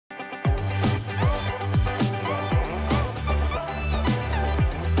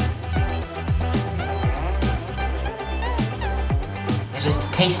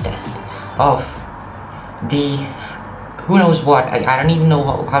taste test of the who knows what. I don't even know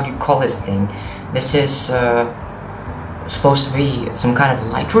how do you call this thing. This is supposed to be some kind of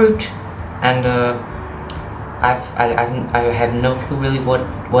light root, and I have no clue really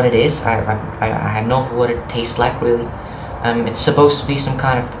what it is. I have no clue what it tastes like really. It's supposed to be some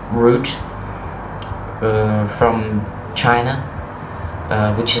kind of root from China,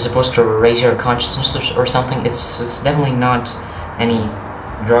 which is supposed to raise your consciousness or something. It's definitely not any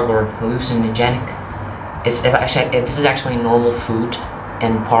drug or hallucinogenic. This is actually normal food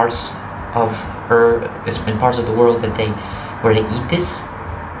in parts of the world where they eat this,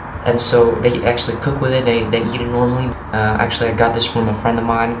 and so they actually cook with it. They eat it normally. Actually, I got this from a friend of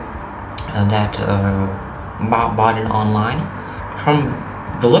mine that bought it online. From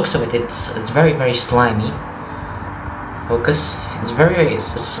the looks of it, it's very slimy. Focus.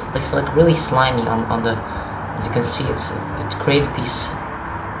 It's like really slimy on the. As you can see, it creates these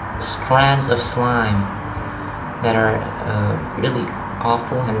strands of slime that are really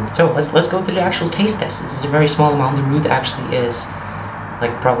awful. And so let's go to the actual taste test. This is a very small amount. The root actually is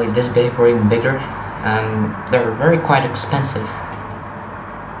like probably this big or even bigger, and they're very quite expensive.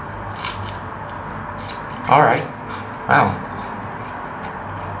 All right. Wow.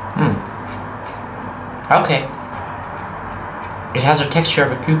 Okay. It has a texture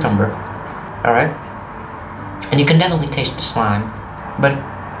of a cucumber. All right. And you can definitely taste the slime, but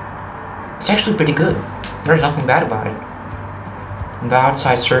it's actually pretty good. There's nothing bad about it. The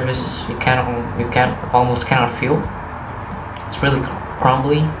outside surface you almost cannot feel. It's really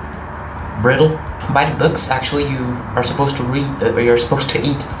crumbly, brittle. By the books, actually, you are supposed to you're supposed to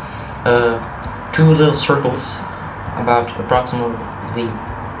eat 2 little circles about approximately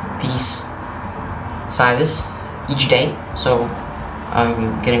these sizes each day. So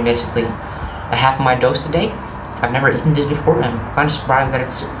I'm getting basically a half of my dose a day. I've never eaten this before, and I'm kind of surprised that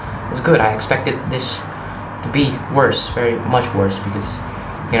it's good. I expected this to be worse, very much worse, because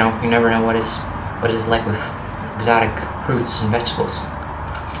you know, you never know what it's like with exotic fruits and vegetables.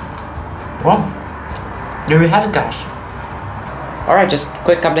 Well, there you have it, guys. Alright, just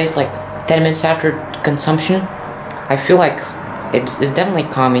quick update, like 10 minutes after consumption. I feel like it's definitely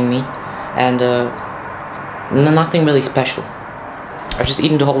calming me, and nothing really special. I've just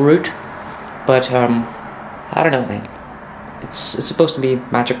eaten the whole root, but I don't know, man. It's supposed to be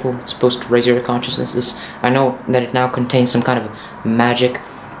magical. It's supposed to raise your consciousness. I know that it now contains some kind of magic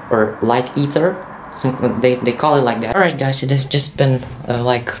or light ether. They call it like that. Alright, guys, it has just been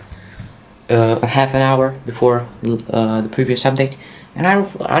like a half an hour before the previous update, and I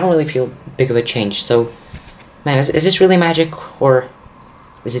don't really feel big of a change. So, man, is this really magic, or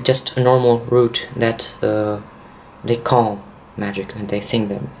is it just a normal root that they call magic and they think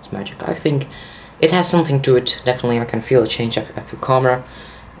that it's magic? I think it has something to it. Definitely, I can feel a change. I feel calmer,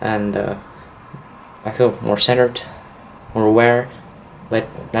 and I feel more centered, more aware. But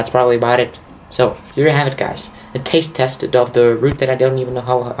that's probably about it. So here you have it, guys. The taste test of the root that I don't even know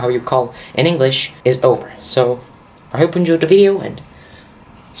how you call in English is over. So I hope you enjoyed the video, and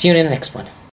see you in the next one.